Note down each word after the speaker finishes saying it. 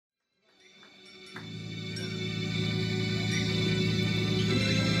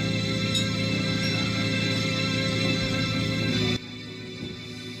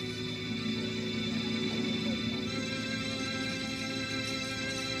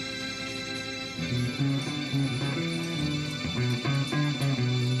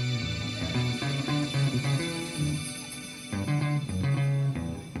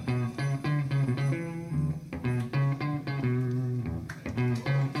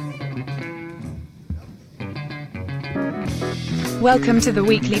Welcome to The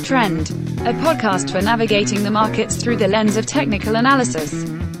Weekly Trend, a podcast for navigating the markets through the lens of technical analysis.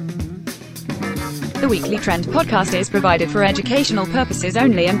 The Weekly Trend podcast is provided for educational purposes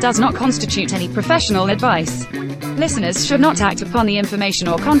only and does not constitute any professional advice. Listeners should not act upon the information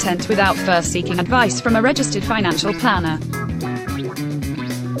or content without first seeking advice from a registered financial planner.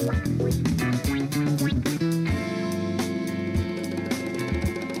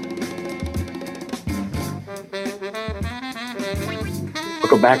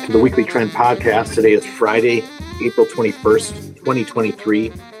 Welcome back to the Weekly Trend podcast. Today is Friday, April 21st,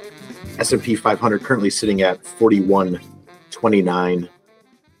 2023. S&P 500 currently sitting at 4129.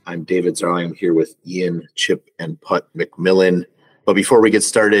 I'm David Zarling. I'm here with Ian, Chip, and Putt McMillan. But before we get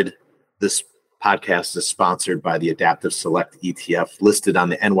started, this podcast is sponsored by the Adaptive Select ETF listed on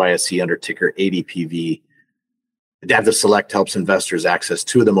the NYSE under ticker ADPV. Adaptive Select helps investors access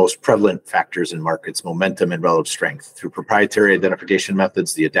two of the most prevalent factors in markets, momentum and relative strength. Through proprietary identification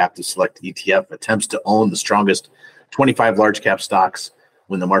methods, the Adaptive Select ETF attempts to own the strongest 25 large cap stocks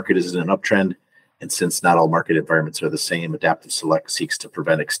when the market is in an uptrend. And since not all market environments are the same, Adaptive Select seeks to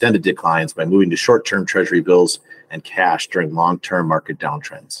prevent extended declines by moving to short-term treasury bills and cash during long-term market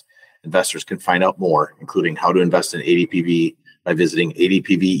downtrends. Investors can find out more, including how to invest in ADPV, by visiting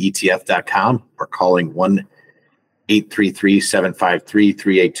adpvetf.com or calling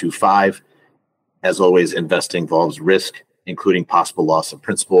 1-833-753-3825. As always, investing involves risk, including possible loss of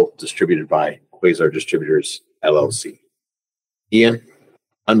principal, distributed by Quasar Distributors, LLC. Ian,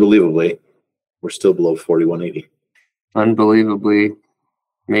 unbelievably, we're still below 4180. Unbelievably,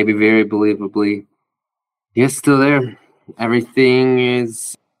 maybe very believably, yes, still there. Everything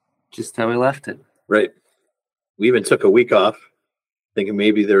is just how we left it. Right. We even took a week off, thinking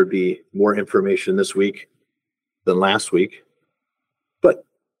maybe there would be more information this week than last week, but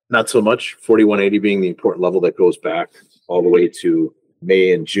not so much. 4180 being the important level that goes back all the way to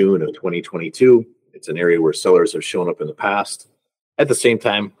May and June of 2022. It's an area where sellers have shown up in the past. At the same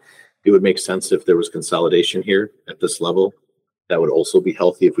time, it would make sense if there was consolidation here at this level. That would also be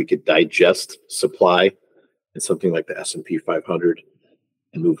healthy if we could digest supply in something like the S&P 500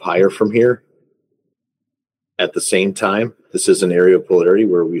 and move higher from here. At the same time, this is an area of polarity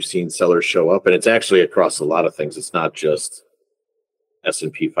where we've seen sellers show up, and it's actually across a lot of things. It's not just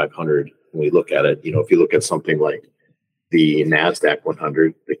S&P 500 when we look at it. You know, if you look at something like the NASDAQ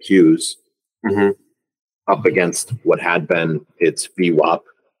 100, the Qs, up against what had been its VWAP,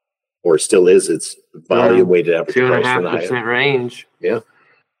 or still is its volume weighted average price from the high 2.5% range. Yeah.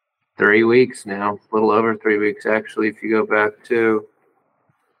 3 weeks now, a little over 3 weeks actually, if you go back to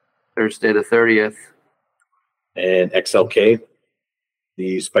Thursday the 30th. And XLK,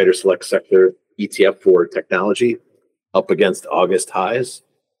 the Spider Select Sector ETF for technology, up against August highs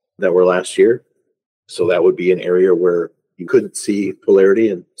that were last year. So that would be an area where you could see polarity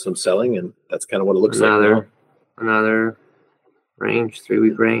and some selling, and that's kind of what it looks like. Another range, 3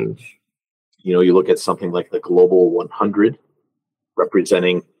 week range. You know, you look at something like the Global 100,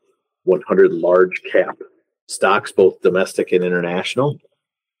 representing 100 large cap stocks, both domestic and international,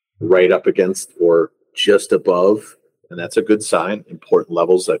 right up against or just above, and that's a good sign, important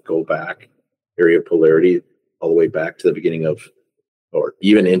levels that go back, area of polarity, all the way back to the beginning of, or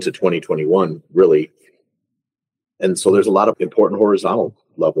even into 2021, really. And so there's a lot of important horizontal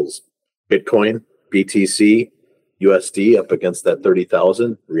levels. Bitcoin, BTC, USD up against that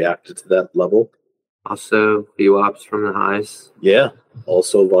 30,000, reacted to that level. Also, VWAPs from the highs. Yeah,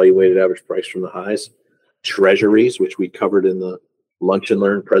 also volume weighted average price from the highs. Treasuries, which we covered in the Lunch and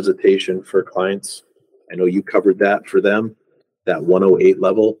Learn presentation for clients. I know you covered that for them. That 108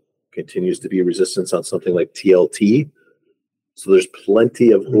 level continues to be resistance on something like TLT. So there's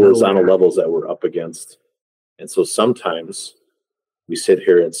plenty of horizontal levels that we're up against. And so sometimes we sit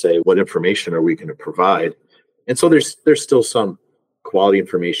here and say, what information are we going to provide? And so there's still some quality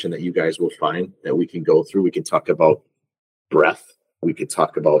information that you guys will find that we can go through. We can talk about breadth. We can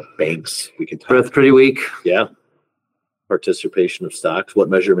talk about banks. We can talk Breadth pretty weak. Yeah. Participation of stocks. What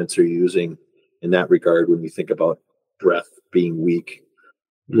measurements are you using in that regard when you think about breadth being weak?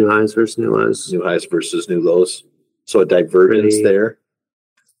 New highs versus new lows. New highs versus new lows. So a divergence there.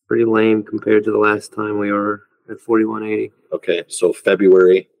 Pretty lame compared to the last time we were at 4180. Okay, so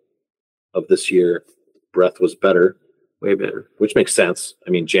February of this year, breadth was better. Way better. Which makes sense. I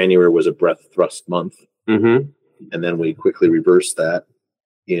mean, January was a breadth thrust month. Mm-hmm. And then we quickly reversed that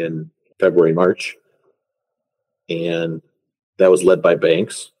in February, March. And that was led by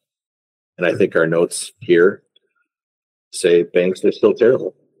banks. And I think our notes here say banks are still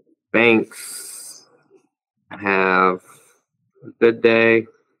terrible. Banks have a good day,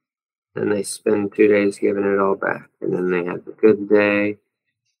 Then they spend 2 days giving it all back. And then they have a good day.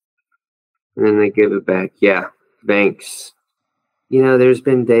 And then they give it back. Yeah, banks. There's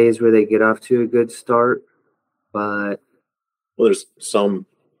been days where they get off to a good start, but... Well, there's some...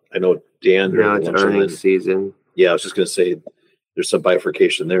 I know Dan... it's earnings season. Yeah, I was just going to say there's some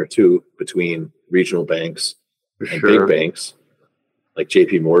bifurcation there, too, between regional banks and big banks. Like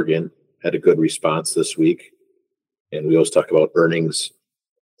JP Morgan had a good response this week. And we always talk about earnings.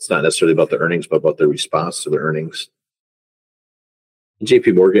 It's not necessarily about the earnings, but about the response to the earnings. And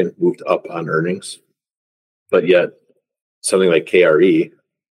JP Morgan moved up on earnings, but yet something like KRE,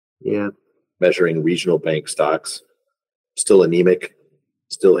 measuring regional bank stocks, still anemic,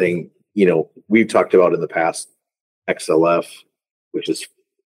 still hanging. We've talked about in the past XLF, which is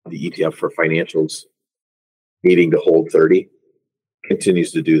the ETF for financials, needing to hold 30,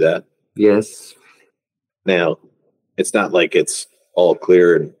 continues to do that. Yes. Now, it's not like it's all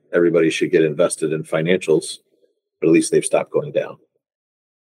clear and everybody should get invested in financials, but at least they've stopped going down.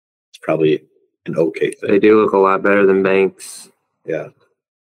 It's probably an okay thing. They do look a lot better than banks. Yeah.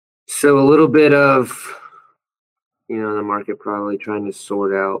 So a little bit of, the market probably trying to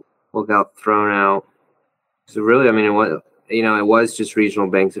sort out what got thrown out. So really, it was just regional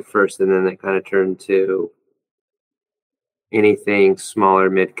banks at first, and then it kind of turned to anything smaller,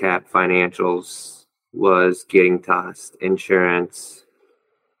 mid-cap financials was getting tossed. Insurance,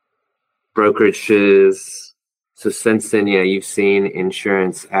 brokerages. So since then, you've seen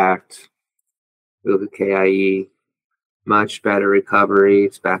insurance act. Look at KIE, much better recovery.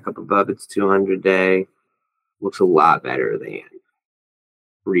 It's back up above its 200-day. Looks a lot better than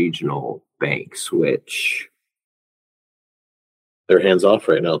regional banks, which... They're hands off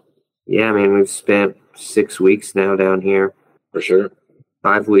right now. Yeah, we've spent 6 weeks now down here. For sure.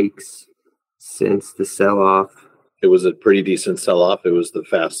 5 weeks since the sell-off. It was a pretty decent sell-off. It was the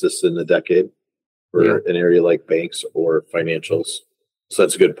fastest in the decade for an area like banks or financials. So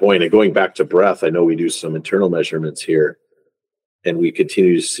that's a good point. And going back to breadth, I know we do some internal measurements here, and we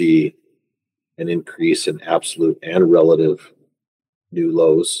continue to see an increase in absolute and relative new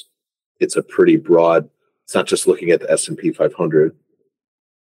lows. It's a pretty broad, it's not just looking at the S&P 500.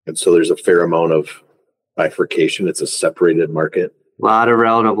 And so there's a fair amount of bifurcation. It's a separated market. A lot of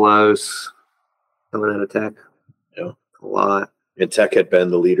relative lows coming out of tech. Yeah. A lot. And tech had been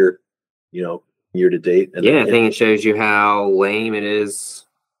the leader, year to date. And I think it shows you how lame it is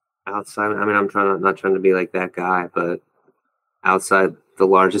outside. I'm not trying to be like that guy, but outside the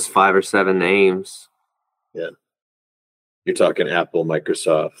largest 5 or 7 names. Yeah. You're talking Apple,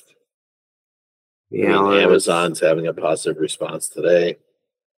 Microsoft. Yeah. Amazon's having a positive response today.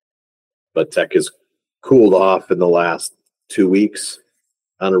 But tech has cooled off in the last 2 weeks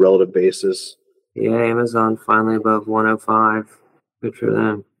on a relative basis. Yeah, Amazon finally above 105. Good for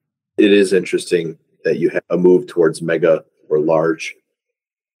them. It is interesting that you have a move towards mega or large.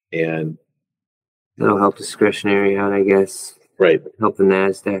 And that'll help discretionary out, I guess. Right. Help the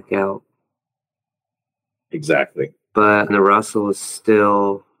NASDAQ out. Exactly. But the Russell is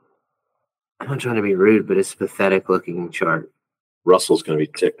still, I'm not trying to be rude, but it's a pathetic looking chart. Russell's going to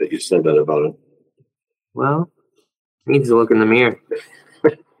be ticked that you said that about him. Well, he needs to look in the mirror.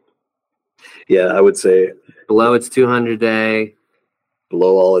 Yeah, I would say below its 200-day.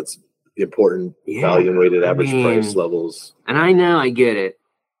 Below all its important volume weighted average price levels. And I know, I get it.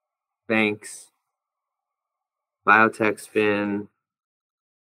 Banks. Biotech spin.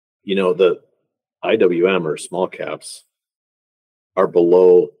 The IWM or small caps are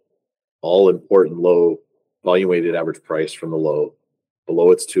below all important low volume weighted average price from the low,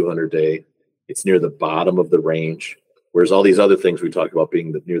 below its 200-day. It's near the bottom of the range, whereas all these other things we talk about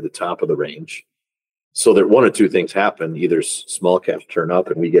being near the top of the range. So that one or two things happen. Either small caps turn up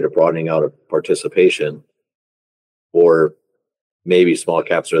and we get a broadening out of participation, or maybe small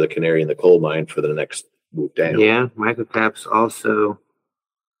caps are the canary in the coal mine for the next move down. Yeah, microcaps also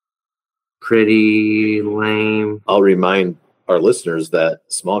pretty lame. I'll remind our listeners that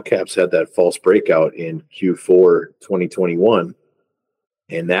small caps had that false breakout in Q4 2021,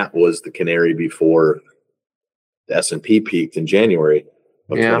 and that was the canary before the S&P peaked in January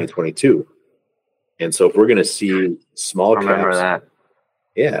of 2022. And so if we're going to see small caps,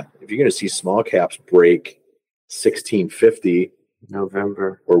 if you're going to see small caps break 1650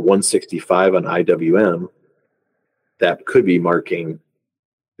 November or 165 on IWM, that could be marking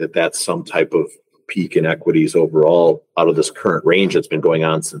that's some type of peak in equities overall out of this current range that's been going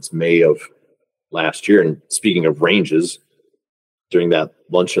on since May of last year. And speaking of ranges, during that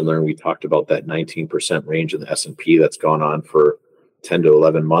lunch and learn, we talked about that 19% range in the S&P that's gone on for 10 to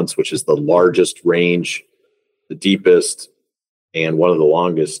 11 months, which is the largest range, the deepest, and one of the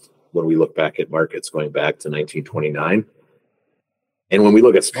longest when we look back at markets going back to 1929. And when we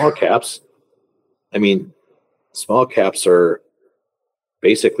look at small caps, I mean, small caps are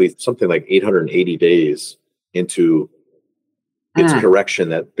basically something like 880 days into its correction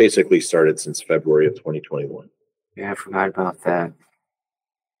that basically started since February of 2021. Yeah, I forgot about that.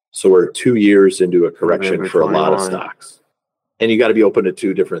 So we're 2 years into a correction November for a lot of 21. stocks. And you got to be open to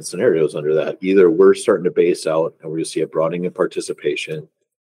two different scenarios under that. Either we're starting to base out and we're going to see a broadening in participation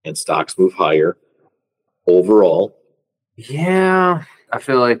and stocks move higher overall. Yeah, I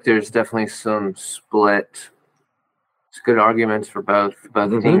feel like there's definitely some split. It's good arguments for both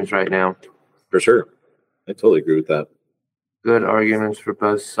teams right now. For sure. I totally agree with that. Good arguments for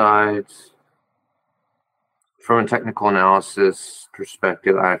both sides. From a technical analysis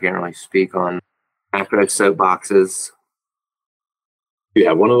perspective, I can't really speak on macro soapboxes. Do you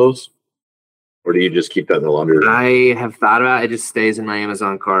have one of those? Or do you just keep that in the laundry room? I have thought about it. It just stays in my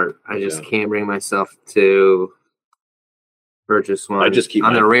Amazon cart. I just can't bring myself to purchase one. I just keep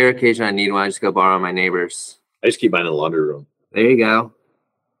on mine. the rare occasion I need one, I just go borrow my neighbor's. I just keep mine in the laundry room. There you go.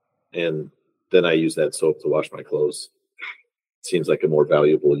 And then I use that soap to wash my clothes. It seems like a more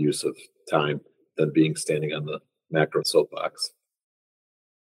valuable use of time than being standing on the macro soapbox.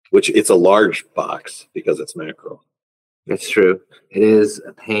 Which it's a large box because it's macro. That's true. It is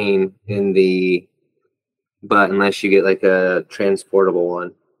a pain in the butt unless you get like a transportable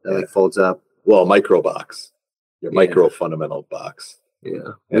one that like folds up. Well, micro box. Your micro fundamental box.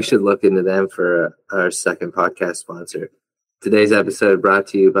 Yeah. We should look into them for our second podcast sponsor. Today's episode brought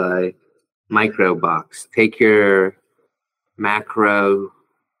to you by Microbox. Take your macro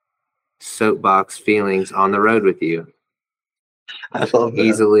soapbox feelings on the road with you. I love that.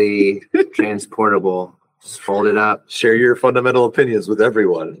 Easily transportable. Just fold it up. Share your fundamental opinions with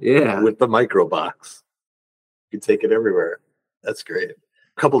everyone. Yeah. With the micro box. You can take it everywhere. That's great.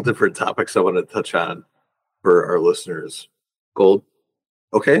 A couple different topics I want to touch on for our listeners. Gold.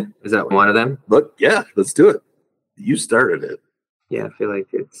 Okay. Is that one of them? Look, yeah, let's do it. You started it. Yeah, I feel like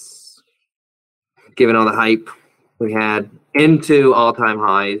it's given all the hype we had into all-time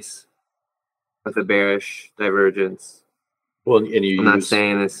highs with a bearish divergence. Well, and I'm not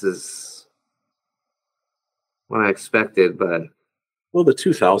saying this is what I expected, but the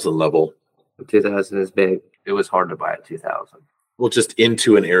 2000 level. 2000 is big. It was hard to buy at 2000. Well, just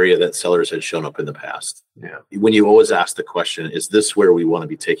into an area that sellers had shown up in the past. Yeah. When you always ask the question, is this where we want to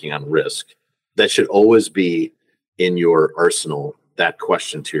be taking on risk? That should always be in your arsenal, that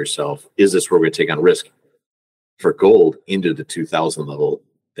question to yourself. Is this where we're going to take on risk? For gold into the 2000 level,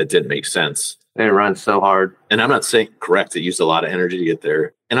 that didn't make sense. It runs so hard. And I'm not saying correct. It used a lot of energy to get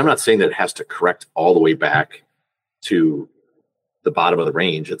there. And I'm not saying that it has to correct all the way back to the bottom of the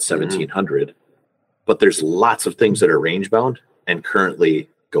range at 1700. But there's lots of things that are range bound. And currently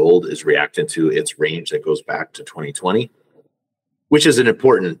gold is reacting to its range that goes back to 2020, which is an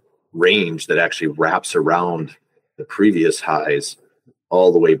important range that actually wraps around the previous highs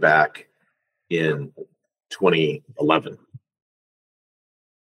all the way back in 2011.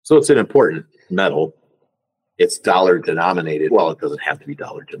 So it's an important metal. It's dollar denominated. Well, it doesn't have to be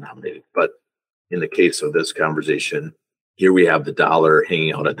dollar denominated, but in the case of this conversation, here we have the dollar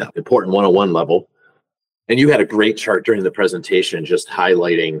hanging out at that important 101 level. And you had a great chart during the presentation just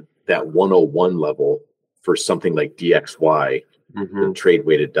highlighting that 101 level for something like DXY, the trade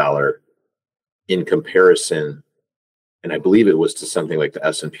weighted dollar, in comparison. And I believe it was to something like the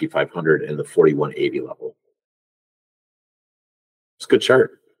S&P 500 and the 4180 level. It's a good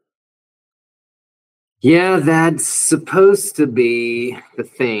chart. Yeah, that's supposed to be the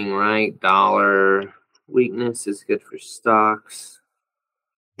thing, right? Dollar weakness is good for stocks.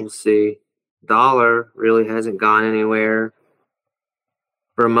 We'll see. Dollar really hasn't gone anywhere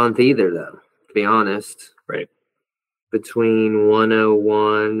for a month either, though, to be honest. Right. Between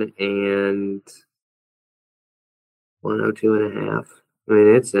 101 and 102.5. I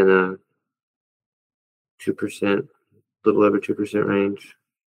mean, it's in a 2%, little over 2% range.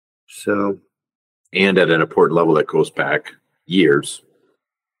 So, and at an important level that goes back years.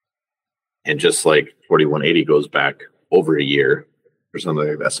 And just like 4180 goes back over a year or something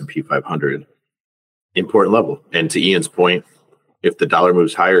like the S&P 500, important level. And to Ian's point, if the dollar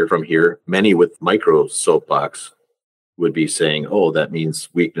moves higher from here, many with micro soapbox would be saying, oh, that means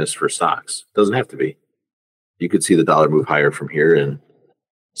weakness for stocks. Doesn't have to be. You could see the dollar move higher from here and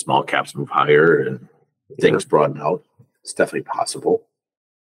small caps move higher and things broaden out. It's definitely possible.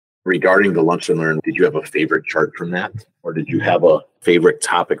 Regarding the Lunch and Learn, did you have a favorite chart from that? Or did you have a favorite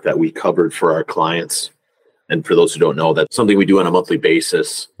topic that we covered for our clients? And for those who don't know, that's something we do on a monthly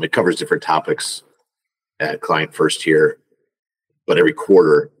basis. It covers different topics at Client First here. But every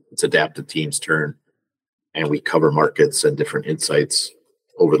quarter, It's Adaptive Team's turn, and we cover markets and different insights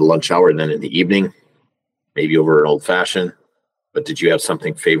over the lunch hour and then in the evening, maybe over an old fashioned. But did you have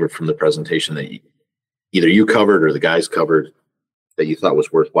something favorite from the presentation that either you covered or the guys covered that you thought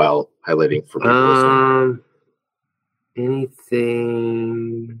was worthwhile highlighting for people?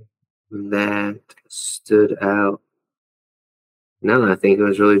 Anything that stood out? No, I think it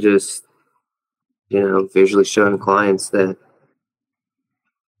was really just, visually showing clients that,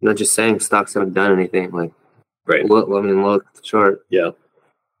 not just saying stocks haven't done anything. Like, right. Look at the chart. Yeah.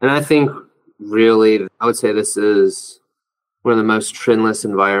 And I think really, I would say this is one of the most trendless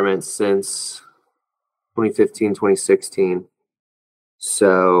environments since 2015, 2016.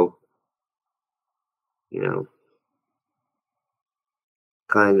 So,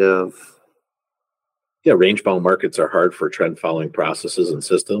 kind of. Yeah, range-bound markets are hard for trend-following processes and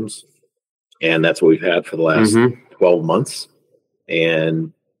systems. And that's what we've had for the last 12 months.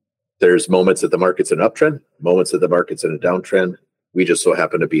 And there's moments that the market's in an uptrend, moments that the market's in a downtrend. We just so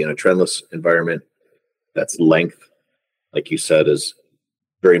happen to be in a trendless environment. That's length, like you said, is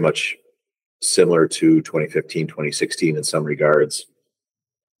very much similar to 2015, 2016 in some regards.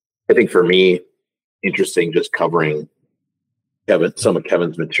 I think for me, interesting just covering some of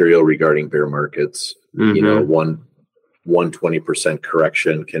Kevin's material regarding bear markets. One 20%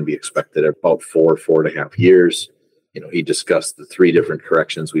 correction can be expected at about 4.5 years. He discussed the 3 different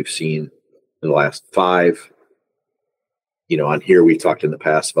corrections we've seen in the last 5. On here, we talked in the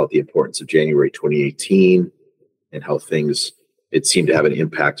past about the importance of January 2018 and how it seemed to have an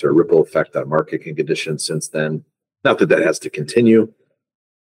impact or a ripple effect on market conditions since then. Not that has to continue.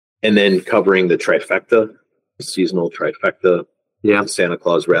 And then covering the trifecta, the seasonal trifecta, the Santa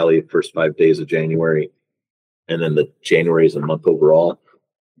Claus rally, first 5 days of January, and then the January is a month overall.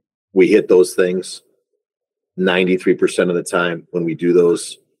 We hit those things 93% of the time. When we do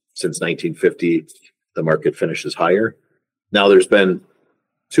those since 1950, the market finishes higher. Now there's been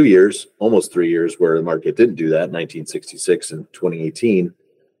 2 years, almost 3 years, where the market didn't do that. 1966 and 2018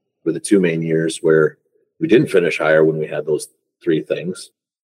 were the 2 main years where we didn't finish higher when we had those 3 things.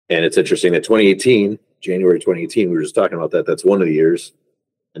 And it's interesting that January 2018, we were just talking about that. That's one of the years.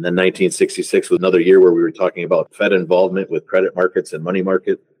 And then 1966 was another year where we were talking about Fed involvement with credit markets and money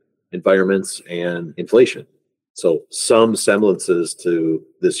market environments and inflation. So some semblances to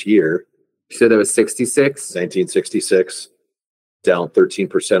this year. You said that was 66? 1966, down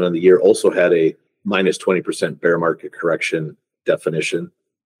 13% on the year. Also had a minus 20% bear market correction definition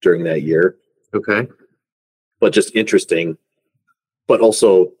during that year. Okay. But just interesting, but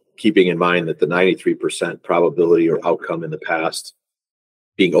also keeping in mind that the 93% probability or outcome in the past,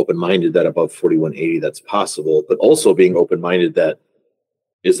 being open-minded that above 4180 that's possible, but also being open-minded that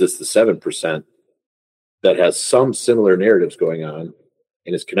is this the 7% that has some similar narratives going on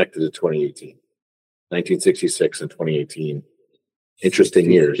and is connected to 2018, 1966 and 2018.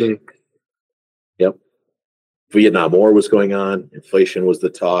 Interesting years. Yep. Vietnam War was going on. Inflation was the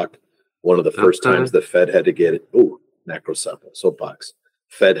talk. One of the first times the Fed had to get macro soapbox.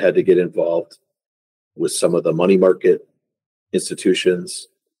 Fed had to get involved with some of the money market institutions.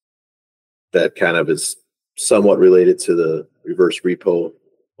 That kind of is somewhat related to the reverse repo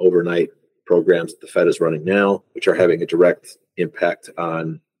overnight programs that the Fed is running now, which are having a direct impact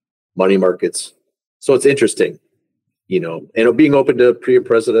on money markets. So it's interesting, and being open to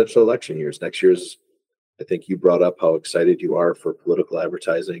pre-presidential election years. Next year's, I think you brought up how excited you are for political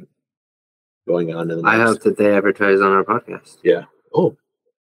advertising going on. I hope that they advertise on our podcast. Yeah. Oh,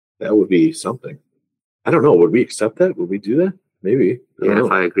 that would be something. I don't know. Would we accept that? Would we do that? Maybe.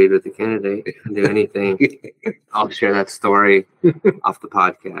 If I agreed with the candidate and do anything, I'll share that story off the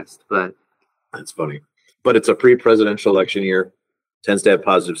podcast. But that's funny. But it's a pre-presidential election year. Tends to have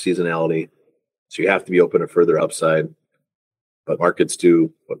positive seasonality. So you have to be open to further upside. But markets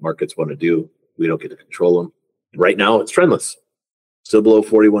do what markets want to do. We don't get to control them. Right now, it's trendless. Still below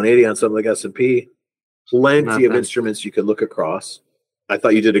 4180 on something like S&P. Plenty of instruments you can look across. I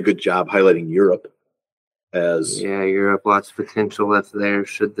thought you did a good job highlighting Europe. Europe, lots of potential left there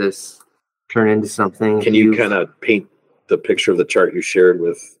should this turn into something. Can you kind of paint the picture of the chart you shared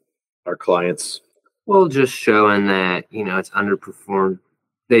with our clients? Well, just showing that, it's underperformed,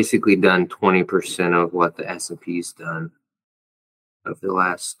 basically done 20% of what the S&P's done over the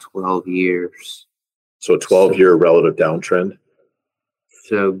last 12 years. So a 12-year relative downtrend?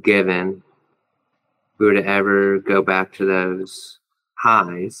 So given we were to ever go back to those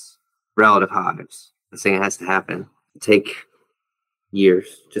highs, relative highs, the thing has to happen. Take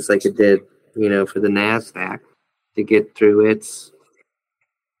years, just like it did, for the NASDAQ to get through its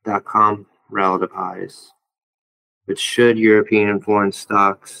 .com relative highs. But should European and foreign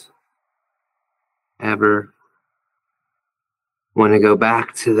stocks ever want to go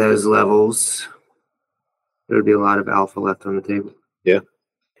back to those levels, there would be a lot of alpha left on the table. Yeah.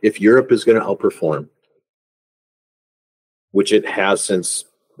 If Europe is going to outperform, which it has since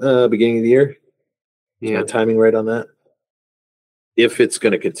beginning of the year, is my timing right on that? If it's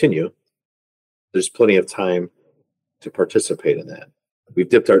going to continue, there's plenty of time to participate in that. We've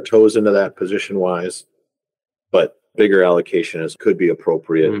dipped our toes into that position-wise, but bigger allocation could be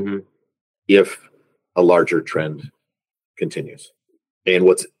appropriate if a larger trend continues. And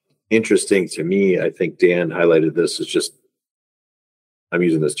what's interesting to me, I think Dan highlighted this, is just, I'm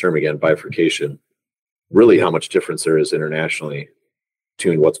using this term again, bifurcation, really how much difference there is internationally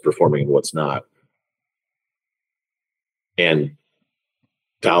between what's performing and what's not. And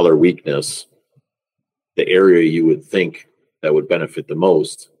dollar weakness, the area you would think that would benefit the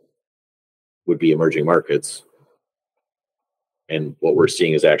most would be emerging markets. And what we're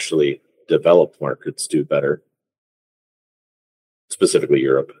seeing is actually developed markets do better, specifically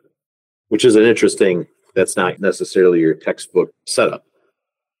Europe, which is an interesting, that's not necessarily your textbook setup.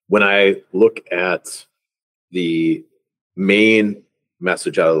 When I look at the main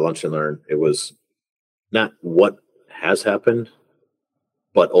message out of Lunch and Learn, it was not what has happened,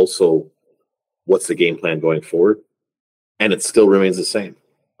 but also what's the game plan going forward. And it still remains the same.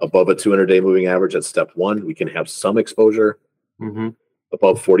 Above a 200-day moving average at step one, we can have some exposure.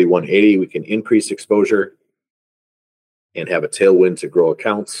 Above 4180, we can increase exposure and have a tailwind to grow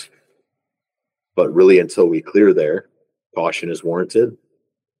accounts. But really, until we clear there, caution is warranted.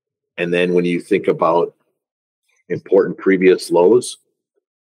 And then when you think about important previous lows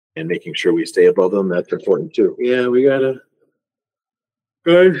and making sure we stay above them, that's important too. Yeah, we gotta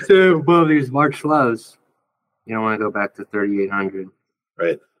stay above these March lows. You don't want to go back to 3,800.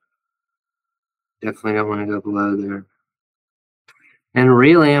 Right. Definitely don't want to go below there. And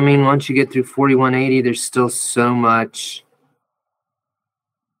really, I mean, once you get through 4180, there's still so much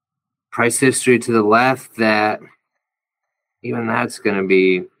price history to the left that even that's going to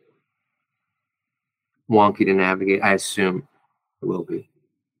be wonky to navigate. I assume it will be.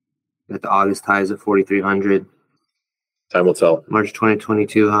 Got the August highs at 4,300. Time will tell. March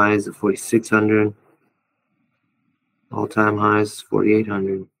 2022 highs at 4,600. All-time highs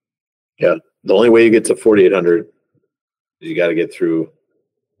 4,800. Yeah, the only way you get to 4,800 is you got to get through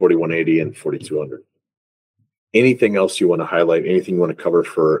 4,180 and 4,200. Anything else you want to highlight? Anything you want to cover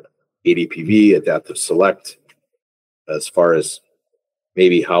for ADPV, Adaptive Select, as far as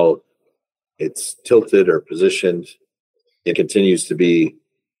maybe how it's tilted or positioned? It continues to be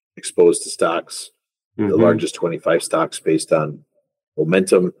exposed to stocks. The largest 25 stocks based on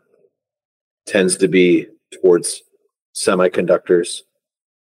momentum tends to be towards semiconductors.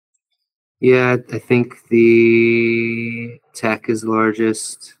 Yeah, I think the tech is the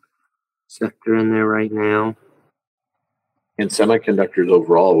largest sector in there right now. And semiconductors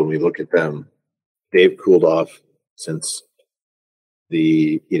overall, when we look at them, they've cooled off since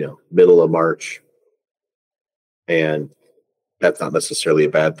the middle of March. And that's not necessarily a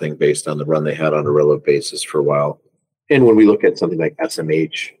bad thing based on the run they had on a relative basis for a while. And when we look at something like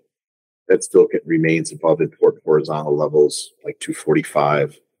SMH, that still remains above important horizontal levels like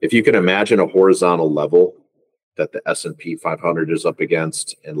 245. If you can imagine a horizontal level that the S&P 500 is up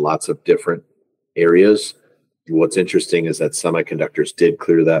against in lots of different areas, what's interesting is that semiconductors did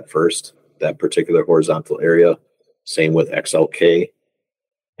clear that first, that particular horizontal area. Same with XLK.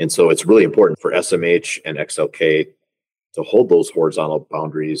 And so it's really important for SMH and XLK to hold those horizontal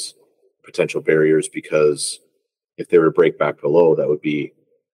boundaries, potential barriers, because if they were to break back below, that would be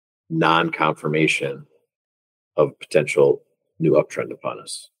non-confirmation of potential new uptrend upon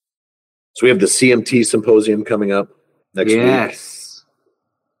us. So we have the CMT symposium coming up next week.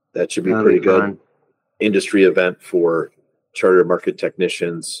 That should be pretty good. Fun. Industry event for chartered market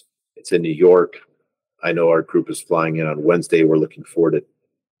technicians. It's in New York. I know our group is flying in on Wednesday. We're looking forward to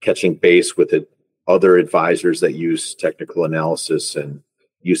catching base with other advisors that use technical analysis and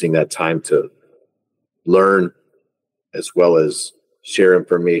using that time to learn as well as share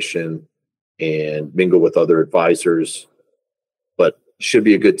information and mingle with other advisors. But should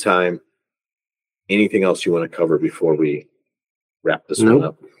be a good time. Anything else you want to cover before we wrap this one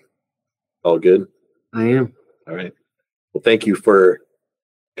up? All good? I am. All right. Well, thank you for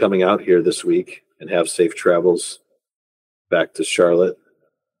coming out here this week, and have safe travels back to Charlotte.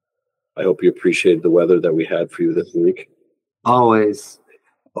 I hope you appreciated the weather that we had for you this week. Always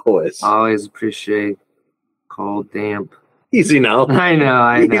Appreciate cold, damp. Easy now. I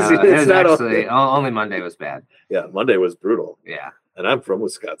know. Easy. It was actually only Monday was bad. Yeah, Monday was brutal. Yeah. And I'm from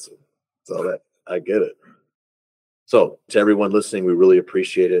Wisconsin, so that I get it. So to everyone listening, we really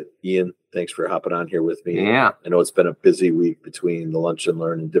appreciate it. Ian, thanks for hopping on here with me. Yeah. I know it's been a busy week between the Lunch and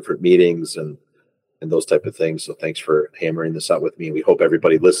Learn and different meetings and those type of things. So thanks for hammering this out with me. We hope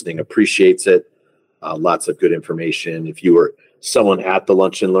everybody listening appreciates it. Lots of good information. If you were someone at the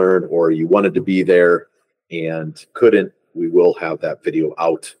Lunch and Learn or you wanted to be there and couldn't, we will have that video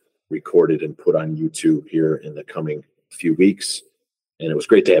out, recorded and put on YouTube here in the coming few weeks. And it was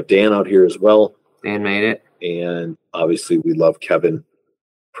great to have Dan out here as well. Dan made it. And obviously we love Kevin,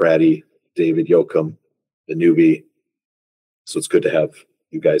 Pratty, David Yoakum, the newbie. So it's good to have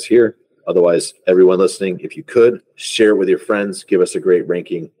you guys here. Otherwise, everyone listening, if you could, share it with your friends, give us a great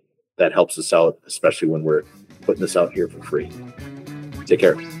ranking. That helps us out, especially when we're putting this out here for free. Take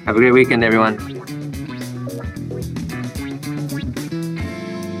care. Have a great weekend, everyone.